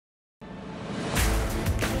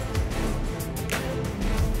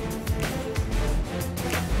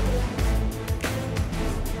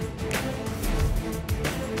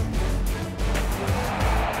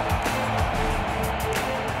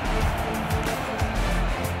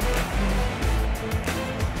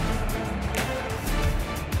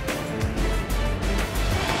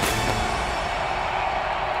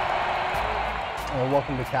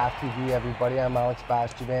welcome to CAF TV, everybody. I'm Alex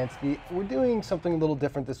Bastiavansky. We're doing something a little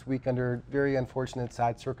different this week under very unfortunate,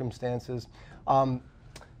 sad circumstances. Joined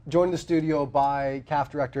in the studio by CAF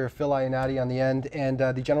Director Phil Ionati on the end and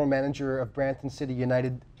the General Manager of Brampton City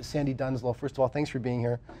United, Sandy Dunslow. First of all, thanks for being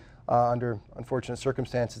here under unfortunate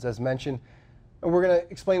circumstances, as mentioned. And we're going to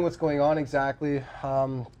explain what's going on exactly.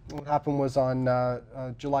 What happened was on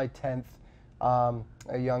July 10th,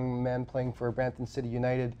 a young man playing for Brampton City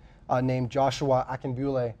United named Joshua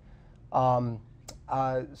Akinbule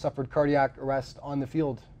suffered cardiac arrest on the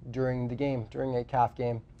field during the game, during a CAF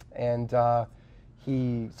game, and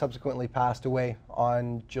he subsequently passed away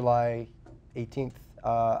on July 18th.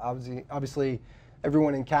 Obviously,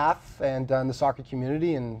 everyone in CAF and in the soccer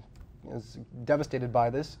community is devastated by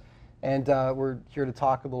this, and we're here to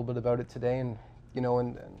talk a little bit about it today, and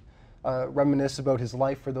reminisce about his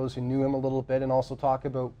life for those who knew him a little bit, and also talk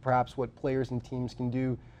about perhaps what players and teams can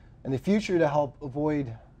do in the future to help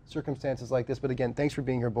avoid circumstances like this. But again, thanks for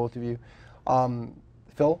being here, both of you.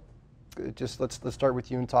 Phil, just let's start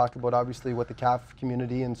with you and talk about obviously what the CAF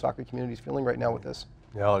community and soccer community is feeling right now with this.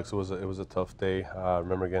 Yeah, Alex, it was a tough day. I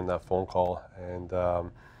remember getting that phone call, and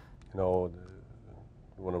one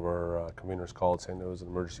of our conveners called saying there was an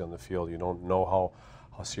emergency on the field. You don't know how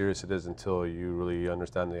serious it is until you really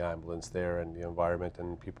understand the ambulance there and the environment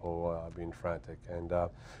and people being frantic. And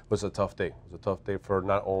it was a tough day. It was a tough day for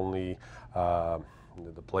not only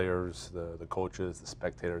the players, the coaches, the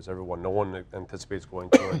spectators, everyone. No one anticipates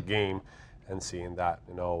going to a game and seeing that.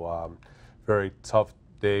 Very tough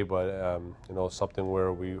day, but something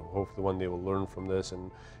where we hopefully one day will learn from this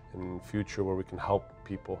and in future where we can help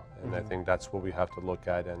people, and I think that's what we have to look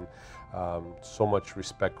at. And so much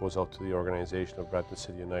respect goes out to the organization of Brampton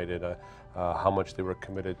City United, how much they were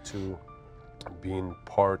committed to being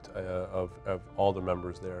part of all the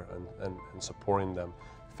members there and supporting them,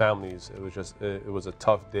 families. It was a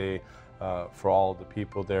tough day for all the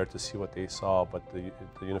people there to see what they saw, but the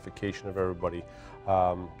unification of everybody,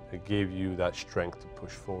 it gave you that strength to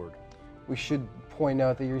push forward. We should point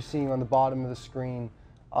out that you're seeing on the bottom of the screen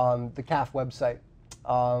the CAF website,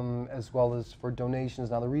 as well as for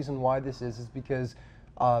donations. Now, the reason why this is because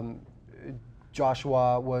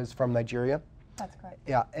Joshua was from Nigeria. That's correct.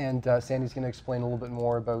 Yeah, and Sandy's going to explain a little bit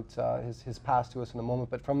more about his past to us in a moment,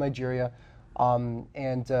 but from Nigeria.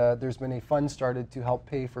 There's been a fund started to help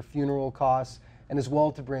pay for funeral costs and as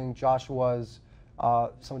well to bring some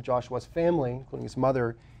of Joshua's family, including his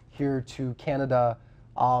mother, here to Canada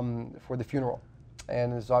for the funeral.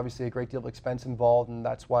 And there's obviously a great deal of expense involved, and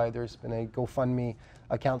that's why there's been a GoFundMe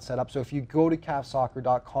account set up. So if you go to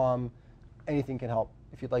cafsoccer.com, anything can help.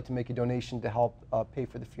 If you'd like to make a donation to help pay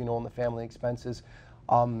for the funeral and the family expenses.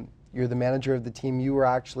 You're the manager of the team. You were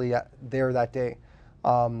actually there that day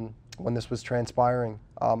when this was transpiring.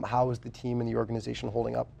 How is the team and the organization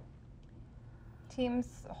holding up?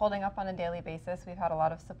 Team's holding up on a daily basis. We've had a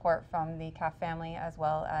lot of support from the CAF family as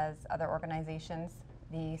well as other organizations.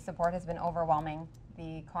 The support has been overwhelming.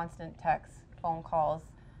 The constant texts, phone calls,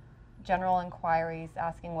 general inquiries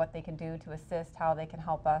asking what they can do to assist, how they can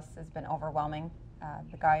help us has been overwhelming.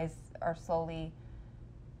 The guys are slowly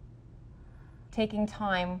taking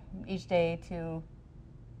time each day to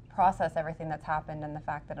process everything that's happened and the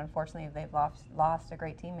fact that unfortunately they've lost a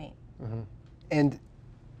great teammate. And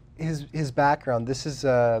his background, this is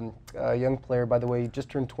a young player, by the way. He just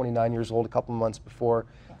turned 29 years old a couple of months before.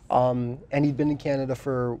 And he'd been in Canada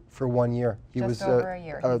for 1 year. He was over a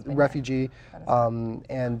year. A refugee.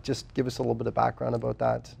 And just give us a little bit of background about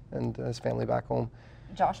that and his family back home.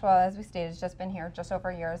 Joshua, as we stated, has just been here just over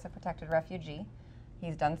a year as a protected refugee.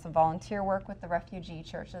 He's done some volunteer work with the refugee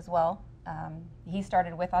church as well. He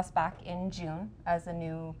started with us back in June as a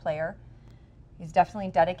new player. He's definitely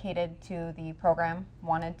dedicated to the program,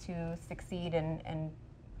 wanted to succeed and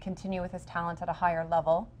continue with his talent at a higher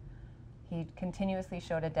level. He continuously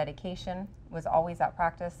showed a dedication, was always at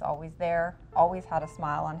practice, always there, always had a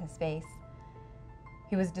smile on his face.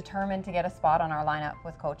 He was determined to get a spot on our lineup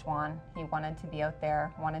with Coach Juan. He wanted to be out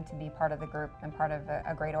there, wanted to be part of the group and part of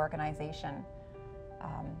a great organization.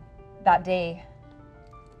 That day,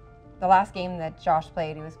 the last game that Josh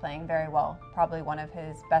played, he was playing very well, probably one of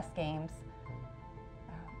his best games.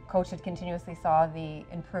 Coach had continuously saw the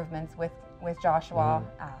improvements with Joshua.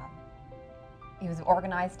 He was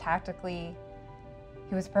organized tactically.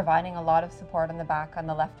 He was providing a lot of support on the back on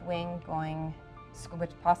the left wing, going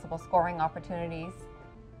with possible scoring opportunities.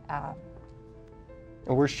 And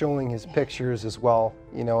we're showing his pictures as well,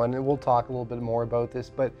 and we'll talk a little bit more about this,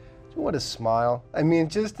 but what a smile. I mean,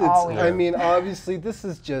 obviously this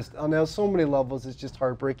is just, on so many levels, it's just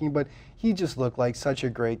heartbreaking, but he just looked like such a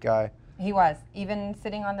great guy. He was, even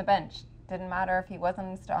sitting on the bench, Didn't matter if he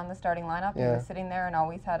wasn't on the starting lineup. Yeah. He was sitting there and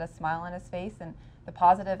always had a smile on his face, and the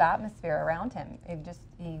positive atmosphere around him.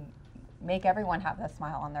 He make everyone have that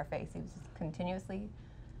smile on their face. He was just continuously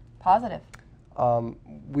positive.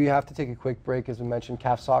 We have to take a quick break, as we mentioned.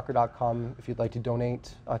 CAFsoccer.com if you'd like to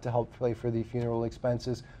donate to help pay for the funeral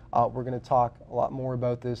expenses. We're going to talk a lot more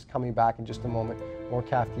about this coming back in just a moment. More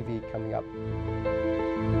CAF TV coming up.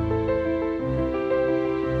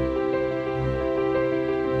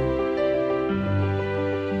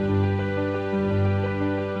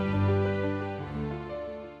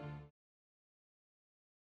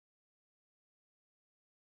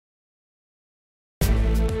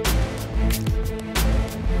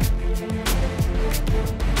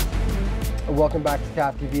 Welcome back to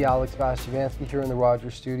CAF TV. Alex Vastyvansky here in the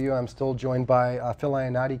Rogers studio. I'm still joined by Phil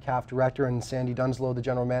Ionati, CAF Director, and Sandy Dunslow, the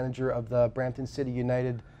General Manager of the Brampton City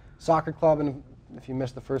United Soccer Club. And if you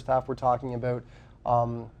missed the first half, we're talking about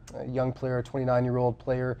a young player, a 29-year-old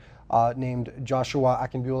player named Joshua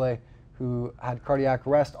Akinbule, who had cardiac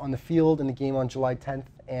arrest on the field in the game on July 10th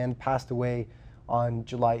and passed away on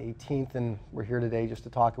July 18th. And we're here today just to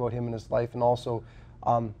talk about him and his life, and also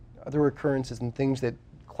other occurrences and things that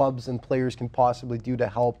clubs and players can possibly do to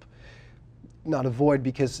help, not avoid,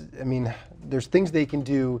 because I mean there's things they can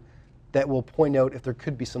do that will point out if there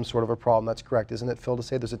could be some sort of a problem. That's correct, isn't it, Phil, to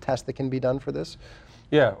say there's a test that can be done for this?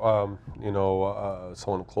 Yeah, you know,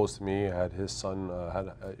 someone close to me had his son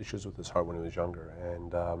had issues with his heart when he was younger,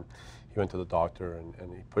 and he went to the doctor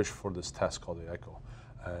and he pushed for this test called the echo.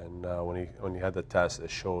 And when he had the test, it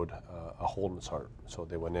showed a hole in his heart. So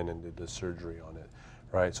they went in and did the surgery on it.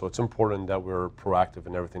 Right, so it's important that we're proactive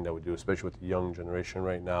in everything that we do, especially with the young generation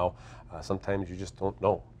right now. Sometimes you just don't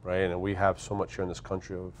know, right? And we have so much here in this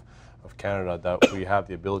country of Canada that we have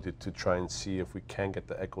the ability to try and see if we can get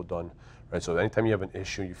the echo done, right? So anytime you have an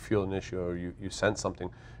issue, you feel an issue, or you sense something,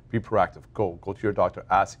 be proactive. Go to your doctor,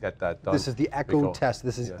 ask to get that done. This is the echo test.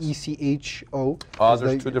 This is yes. ECHO.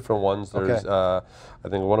 There's two different ones. There's, okay. I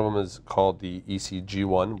think one of them is called the ECG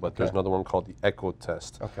one, but there's another one called the echo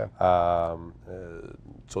test. Okay.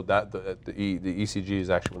 So that the ECG is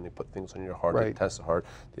actually when they put things on your heart, they test the heart.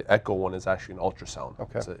 The echo one is actually an ultrasound.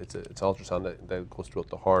 Okay. It's an ultrasound that goes throughout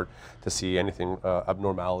the heart to see anything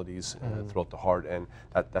abnormalities throughout the heart, and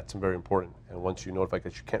that's very important. And once you notify,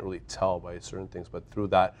 because you can't really tell by certain things, but through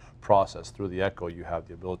that process, through the echo, you have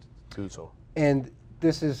the ability to do so. And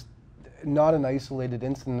this is not an isolated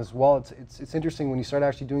incident as well. It's interesting when you start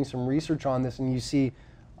actually doing some research on this and you see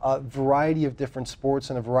a variety of different sports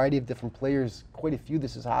and a variety of different players. Quite a few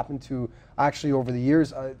this has happened to actually over the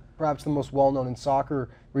years. Perhaps the most well-known in soccer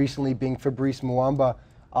recently being Fabrice Muamba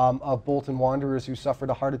of Bolton Wanderers, who suffered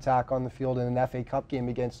a heart attack on the field in an FA Cup game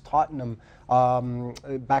against Tottenham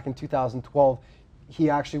back in 2012. He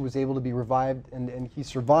actually was able to be revived, and he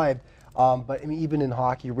survived. But I mean, even in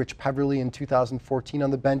hockey, Rich Peverley in 2014 on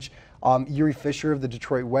the bench, Yuri Fisher of the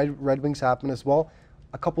Detroit Red Wings happened as well.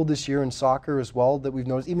 A couple this year in soccer as well that we've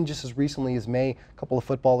noticed, even just as recently as May, a couple of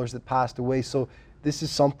footballers that passed away. So this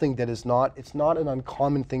is something that is not, it's not an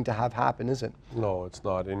uncommon thing to have happen, is it? No, it's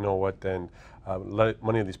not. And you know what, then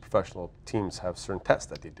many of these professional teams have certain tests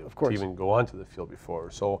that they do to even go onto the field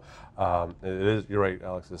before. So it is, you're right,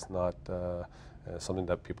 Alex, it's not something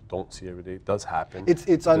that people don't see every day. It does happen.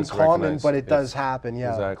 It's uncommon, but it does happen, yeah.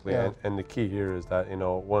 Exactly, yeah. And the key here is that, you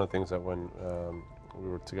know, one of the things that when we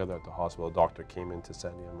were together at the hospital, a doctor came in to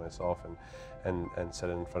Sandy and myself and said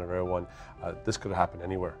in front of everyone, this could happen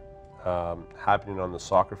anywhere. Happening on the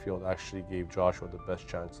soccer field actually gave Joshua the best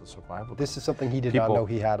chance to survive. This is something he did not know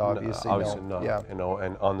he had, obviously. Obviously not, yeah. You know,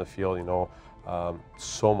 and on the field, you know,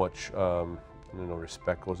 so much you know,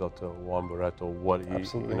 respect goes out to Juan Barreto, what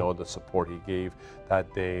he, you know, the support he gave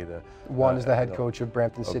that day. Juan is the head coach of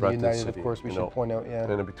Brampton City United, of course, we should point out, yeah.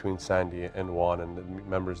 And between Sandy and Juan and the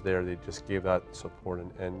members there, they just gave that support,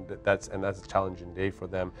 and that's a challenging day for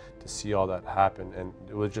them to see all that happen. And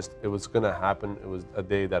it was going to happen. It was a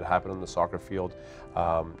day that happened on the soccer field,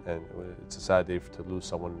 and it's a sad day to lose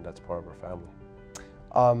someone that's part of our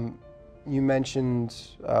family. You mentioned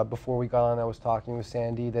before we got on, I was talking with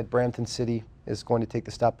Sandy, that Brampton City is going to take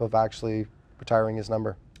the step of actually retiring his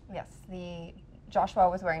number. Yes, Joshua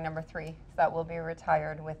was wearing number 3, so that will be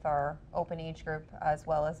retired with our open age group, as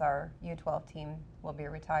well as our U12 team will be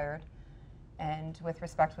retired. And with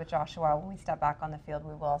respect with Joshua, when we step back on the field,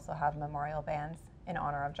 we will also have memorial bands in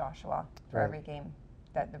honor of Joshua for every game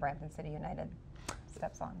that the Brampton City United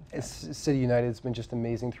steps on. City United has been just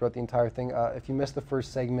amazing throughout the entire thing. If you missed the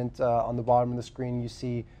first segment, on the bottom of the screen you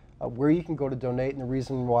see where you can go to donate, and the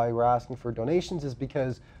reason why we're asking for donations is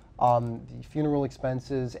because the funeral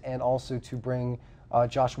expenses, and also to bring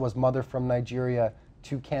Joshua's mother from Nigeria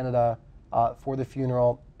to Canada for the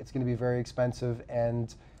funeral. It's going to be very expensive,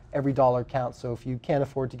 and every dollar counts. So if you can't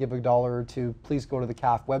afford to give a dollar or two, please go to the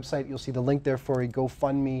CAF website. You'll see the link there for a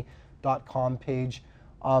GoFundMe.com page.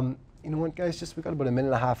 You know what, guys? We've got about a minute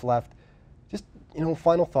and a half left. Just,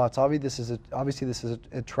 final thoughts. Obviously, this is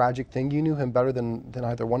a tragic thing. You knew him better than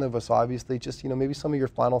either one of us, obviously. Just, maybe some of your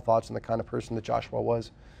final thoughts on the kind of person that Joshua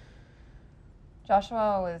was.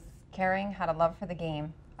 Joshua was caring, had a love for the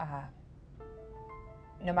game.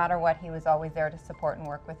 No matter what, he was always there to support and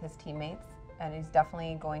work with his teammates. And he's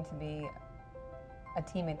definitely going to be a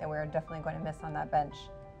teammate that we're definitely going to miss on that bench,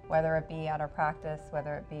 whether it be at our practice,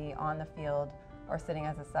 whether it be on the field, or sitting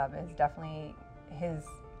as a sub. His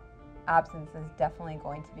absence is definitely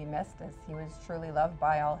going to be missed, as he was truly loved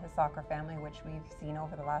by all his soccer family, which we've seen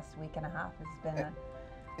over the last week and a half. It's been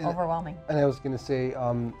overwhelming. And I was going to say,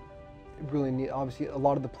 really neat. Obviously, a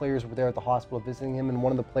lot of the players were there at the hospital visiting him, and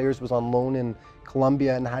one of the players was on loan in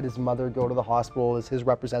Colombia and had his mother go to the hospital as his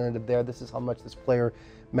representative there. This is how much this player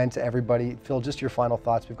meant to everybody. Phil, just your final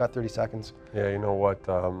thoughts. We've got 30 seconds. Yeah, you know what?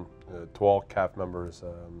 To all CAF members,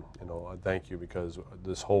 thank you, because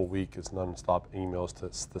this whole week is non-stop emails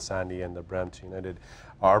to Sandy and the Brampton United.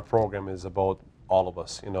 Our program is about all of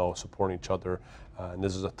us, supporting each other. And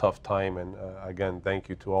this is a tough time. And again, thank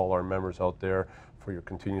you to all our members out there for your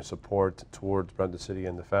continued support towards Brampton City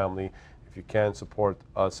and the family. If you can support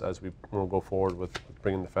us as we go forward with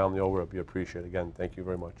bringing the family over, it'd be appreciated. Again, thank you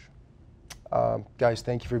very much. Guys,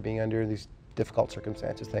 thank you for being under these difficult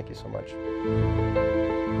circumstances. Thank you so much.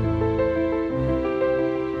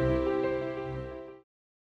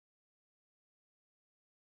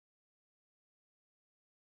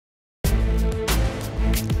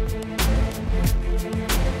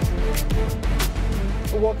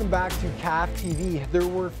 Welcome back to CAF TV. There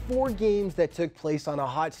were 4 games that took place on a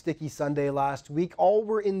hot, sticky Sunday last week. All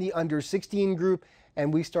were in the under-16 group,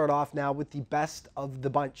 and we start off now with the best of the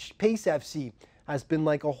bunch. Pace FC has been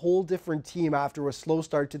like a whole different team after a slow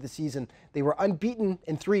start to the season. They were unbeaten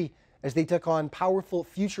in 3 as they took on powerful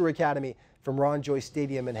Future Academy from Ron Joyce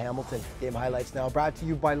Stadium in Hamilton. Game highlights now brought to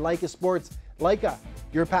you by Leica Sports. Leica,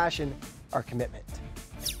 your passion, our commitment.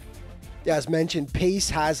 Yeah, as mentioned,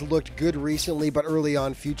 Pace has looked good recently, but early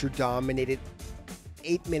on, Future dominated.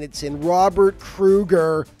 8 minutes in, Robert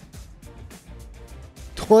Kruger,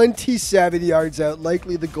 27 yards out,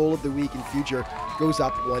 likely the goal of the week in Future, goes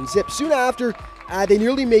up 1-0. Soon after, they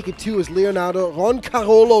nearly make it 2 as Leonardo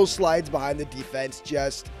Roncarolo slides behind the defense,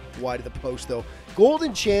 just wide of the post though.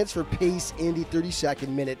 Golden chance for Pace in the 32nd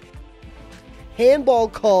minute. Handball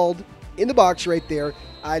called in the box right there.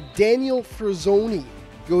 Daniel Frazzoni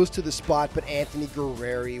goes to the spot, but Anthony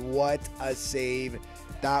Guerreri, what a save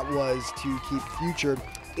that was to keep Future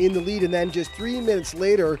in the lead. And then just 3 minutes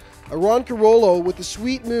later, Roncarolo with the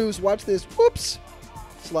sweet moves, watch this, whoops,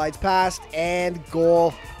 slides past and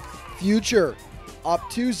goal. Future up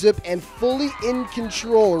 2-0 and fully in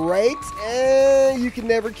control, right? You can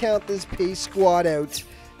never count this Pace squad out.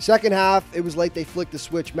 Second half, it was like they flicked the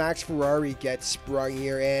switch. Max Ferrari gets sprung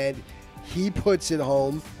here and he puts it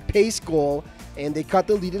home. Pace goal. And they cut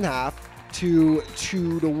the lead in half to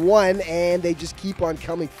 2-1, and they just keep on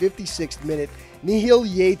coming. 56th minute, Nihil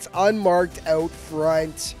Yates unmarked out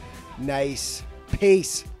front. Nice.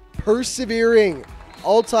 Pace persevering,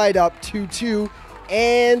 all tied up 2-2,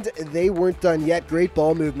 and they weren't done yet. Great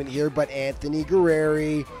ball movement here, but Anthony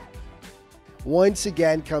Guerreri once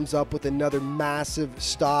again comes up with another massive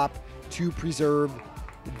stop to preserve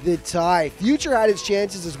the tie. Future had its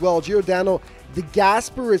chances as well. Giordano de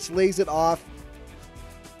Gasperis lays it off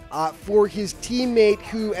for his teammate,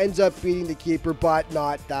 who ends up beating the keeper, but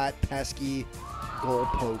not that pesky goal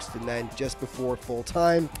post. And then just before full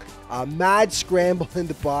time, a mad scramble in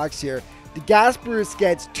the box here. De Gasperis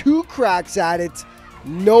gets 2 cracks at it,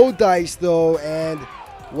 no dice though, and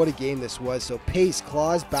what a game this was. So Pace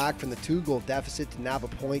claws back from the 2-goal deficit to nab a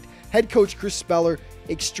point. Head coach Chris Speller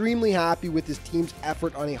extremely happy with his team's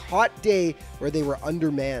effort on a hot day where they were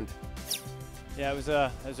undermanned. Yeah, it was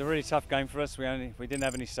a really tough game for us. We didn't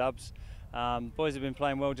have any subs. Boys have been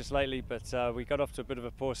playing well just lately, but we got off to a bit of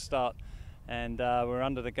a poor start, and we're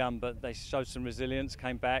under the gun. But they showed some resilience,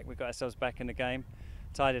 came back. We got ourselves back in the game,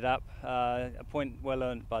 tied it up. A point well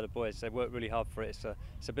earned by the boys. They worked really hard for it.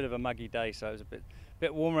 It's a bit of a muggy day, so it was a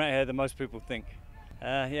bit warmer out here than most people think.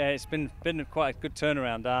 Yeah, it's been quite a good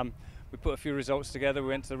turnaround. We put a few results together. We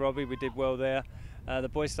went to the Robbie. We did well there. The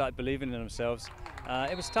boys started believing in themselves.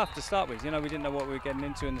 It was tough to start with. We didn't know what we were getting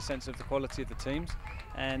into in the sense of the quality of the teams,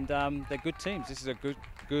 and they're good teams. This is a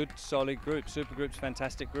good, solid group. Super group's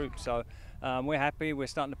fantastic group. So we're happy. We're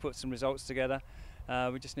starting to put some results together.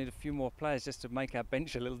 We just need a few more players just to make our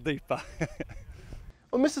bench a little deeper.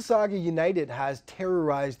 Well, Mississauga United has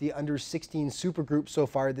terrorized the under-16 supergroup so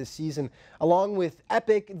far this season. Along with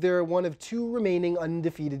Epic, they're one of 2 remaining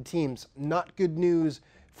undefeated teams. Not good news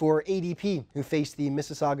for ADP, who faced the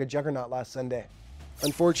Mississauga Juggernaut last Sunday.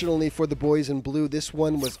 Unfortunately for the boys in blue, this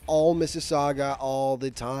one was all Mississauga all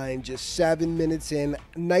the time. Just 7 minutes in.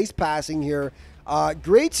 Nice passing here.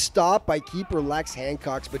 Great stop by keeper Lex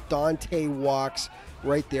Hancock, but Dante walks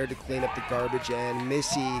right there to clean up the garbage, and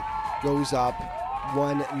Missy goes up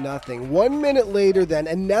 1-0. 1 minute later, then,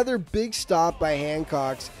 another big stop by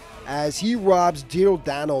Hancock as he robs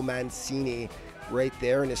Giordano Mancini right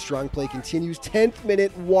there, and his strong play continues. 10th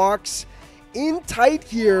minute, walks in tight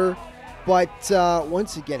here, but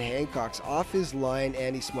once again, Hancock's off his line,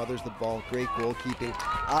 and he smothers the ball. Great goalkeeping.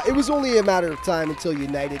 It was only a matter of time until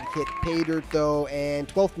United hit pay dirt, though, and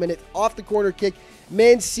 12th minute, off the corner kick,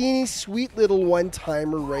 Mancini, sweet little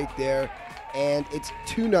one-timer right there, and it's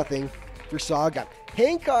 2-0 for Sauga.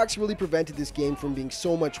 Hancock's really prevented this game from being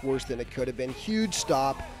so much worse than it could have been. Huge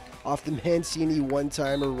stop off the Mancini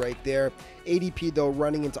one-timer right there. ADP, though,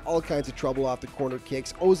 running into all kinds of trouble off the corner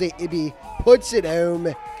kicks. Jose Ibi puts it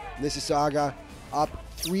home. Mississauga up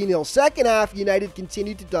 3-0. Second half, United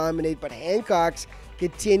continued to dominate, but Hancock's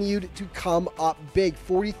continued to come up big.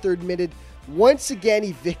 43rd minute, once again,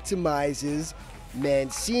 he victimizes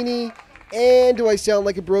Mancini. And do I sound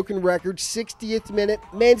like a broken record? 60th minute,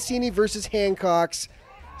 Mancini versus Hancock's.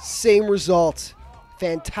 Same result.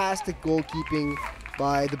 Fantastic goalkeeping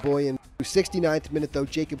by the boy in 69th minute, though,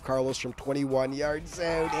 Jacob Carlos from 21 yards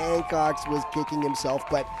out. Hancock's was kicking himself,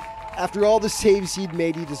 but after all the saves he'd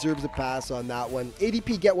made, he deserves a pass on that one.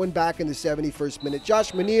 ADP get one back in the 71st minute.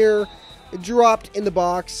 Josh Manier dropped in the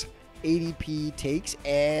box. ADP takes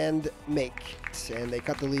and makes, and they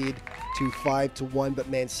cut the lead to 5-1, but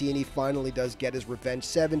Mancini finally does get his revenge.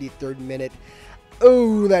 73rd minute.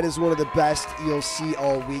 Oh, that is one of the best you'll see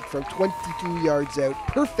all week from 22 yards out.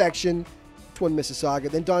 Perfection to one Mississauga.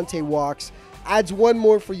 Then Dante walks, adds one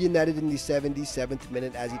more for United in the 77th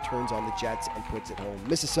minute as he turns on the Jets and puts it home.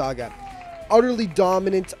 Mississauga utterly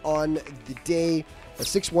dominant on the day. A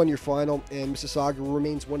 6-1 your final, and Mississauga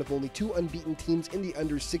remains one of only 2 unbeaten teams in the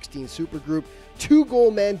under-16 supergroup. 2-goal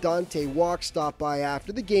man Dante Walk stopped by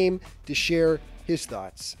after the game to share his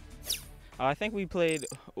thoughts. I think we played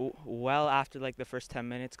well after like the first 10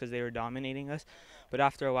 minutes because they were dominating us, but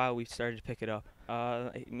after a while we started to pick it up.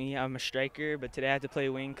 I'm a striker, but today I had to play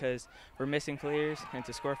wing because we're missing players, and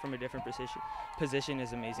to score from a different position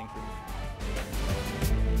is amazing for me.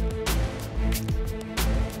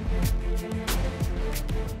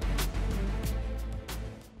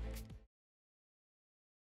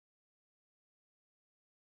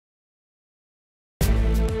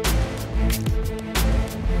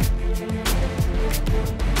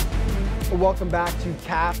 Welcome back to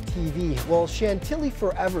CAF TV. Well, Chantilly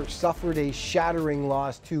forever suffered a shattering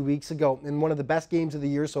loss 2 weeks ago in one of the best games of the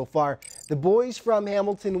year so far. The boys from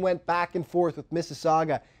Hamilton went back and forth with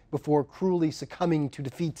Mississauga before cruelly succumbing to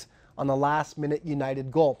defeat on the last-minute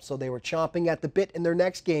United goal. So they were chomping at the bit in their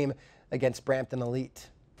next game against Brampton Elite.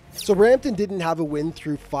 So Brampton didn't have a win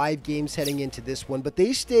through 5 games heading into this one, but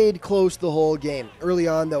they stayed close the whole game. Early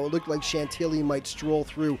on, though, it looked like Chantilly might stroll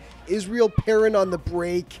through. Israel Perrin on the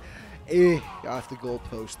break. Off the goal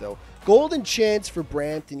post, though. Golden chance for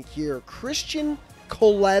Brampton here. Christian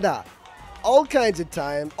Coletta. All kinds of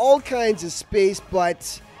time, all kinds of space,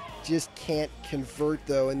 but just can't convert,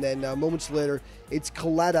 though. And then moments later, it's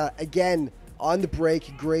Coletta again on the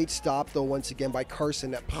break. Great stop, though, once again by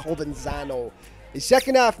Carson at Provenzano. The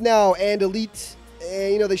second half now, and Elite,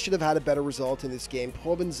 they should have had a better result in this game.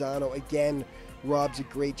 Provenzano again robs a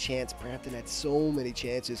great chance. Brampton had so many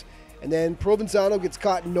chances. And then Provenzano gets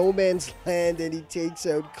caught in no man's land, and he takes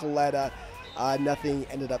out Coletta. Nothing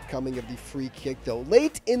ended up coming of the free kick, though.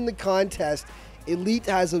 Late in the contest, Elite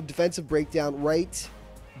has a defensive breakdown right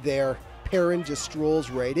there. Perrin just strolls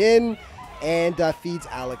right in and feeds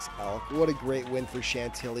Alex Elk. What a great win for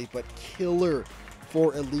Chantilly, but killer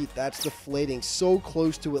for Elite. That's deflating. So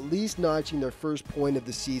close to at least notching their first point of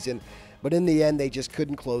the season. But in the end, they just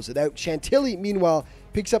couldn't close it out. Chantilly, meanwhile,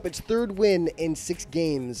 picks up its 3rd win in 6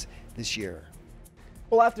 games this year.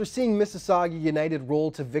 Well, after seeing Mississauga United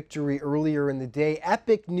roll to victory earlier in the day,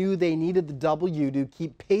 Epic knew they needed the W to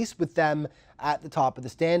keep pace with them at the top of the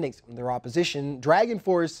standings. Their opposition, Dragon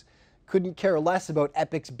Force, couldn't care less about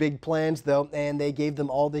Epic's big plans, though, and they gave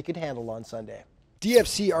them all they could handle on Sunday.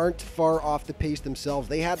 DFC aren't far off the pace themselves.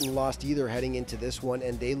 They hadn't lost either heading into this one,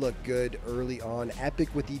 and they look good early on. Epic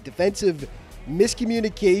with the defensive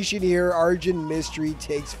miscommunication here. Arjun Mystery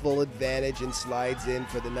takes full advantage and slides in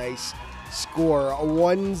for the nice score. A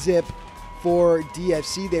 1-zip for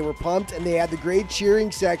DFC. They were pumped, and they had the great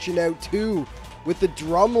cheering section out too, with the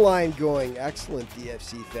drum line going. Excellent,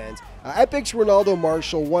 DFC fans. Epic's Ronaldo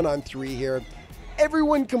Marshall 1-on-3 here.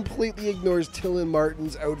 Everyone completely ignores Tillon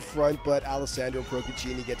Martins out front, but Alessandro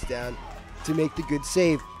Procaccini gets down to make the good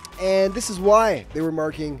save. And this is why they were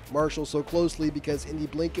marking Marshall so closely, because in the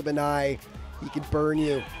blink of an eye, he can burn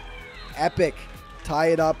you. Epic tie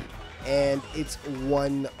it up, and it's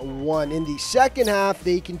 1-1. In the second half,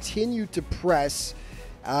 they continue to press,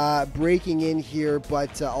 breaking in here,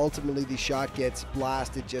 but ultimately the shot gets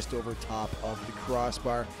blasted just over top of the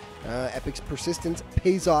crossbar. Epic's persistence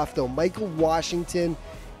pays off, though. Michael Washington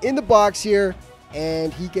in the box here,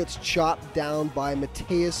 and he gets chopped down by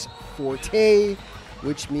Mateus Forte,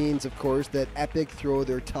 which means, of course, that Epic throw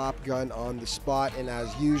their top gun on the spot, and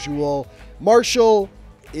as usual, Marshall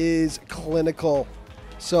is clinical.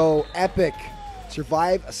 So Epic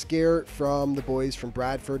survive a scare from the boys from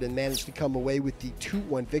Bradford and managed to come away with the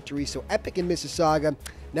 2-1 victory. So Epic and Mississauga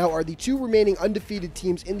now are the two remaining undefeated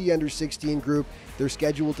teams in the under-16 group. They're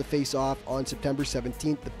scheduled to face off on September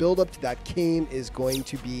 17th. The build-up to that game is going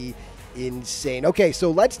to be insane. Okay,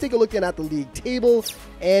 so let's take a look at the league table,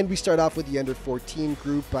 and we start off with the under-14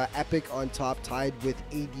 group. Epic on top, tied with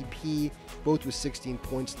ADP, both with 16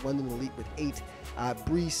 points. London Elite with 8,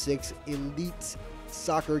 Bree 6, Elite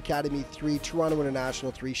Soccer Academy 3, Toronto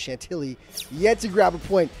International 3, Chantilly yet to grab a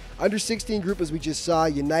point. Under-16 group, as we just saw,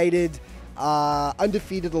 United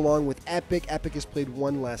undefeated along with Epic. Epic has played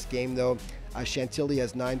one last game, though. Chantilly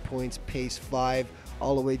has 9 points, Pace 5,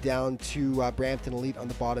 all the way down to Brampton Elite on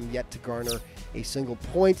the bottom, yet to garner a single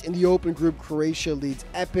point. In the open group, Croatia leads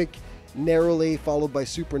Epic narrowly, followed by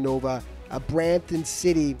Supernova. Brampton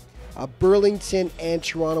City, Burlington, and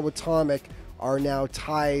Toronto Atomic are now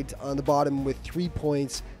tied on the bottom with 3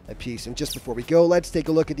 points apiece. And just before we go, let's take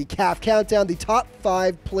a look at the CAF Countdown, the top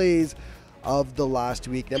 5 plays of the last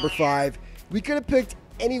week. Number 5, we could have picked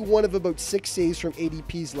any one of about 6 saves from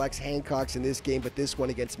ADP's Lex Hancock's in this game, but this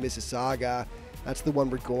one against Mississauga, that's the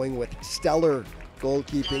one we're going with. Stellar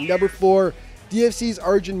goalkeeping. Number 4, DFC's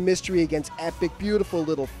Argent Mystery against Epic. Beautiful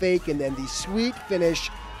little fake, and then the sweet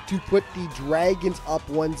finish to put the Dragons up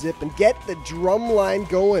 1-0 and get the drum line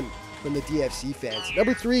going from the DFC fans.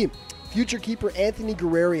 Number 3, future keeper Anthony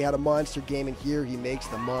Guerreri had a monster game, and here he makes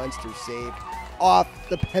the monster save off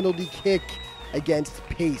the penalty kick against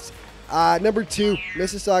Pace. Number 2,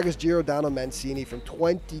 Mississauga's Giordano Mancini from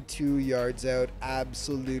 22 yards out.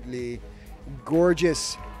 Absolutely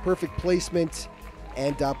gorgeous. Perfect placement,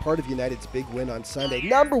 and part of United's big win on Sunday.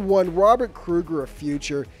 Number 1, Robert Kruger of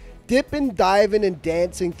Future, dipping, diving, and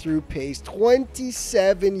dancing through Pace.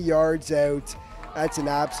 27 yards out. That's an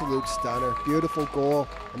absolute stunner. Beautiful goal,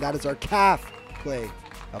 and that is our CAF play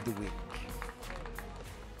of the week.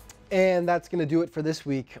 And that's going to do it for this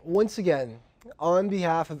week. Once again, on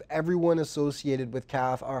behalf of everyone associated with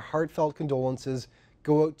CAF, our heartfelt condolences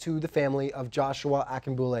go out to the family of Joshua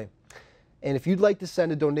Akambule. And if you'd like to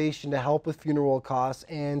send a donation to help with funeral costs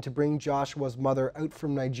and to bring Joshua's mother out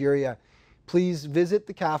from Nigeria, please visit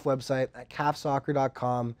the CAF website at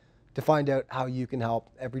cafsoccer.com to find out how you can help.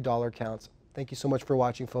 Every dollar counts. Thank you so much for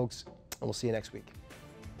watching, folks, and we'll see you next week.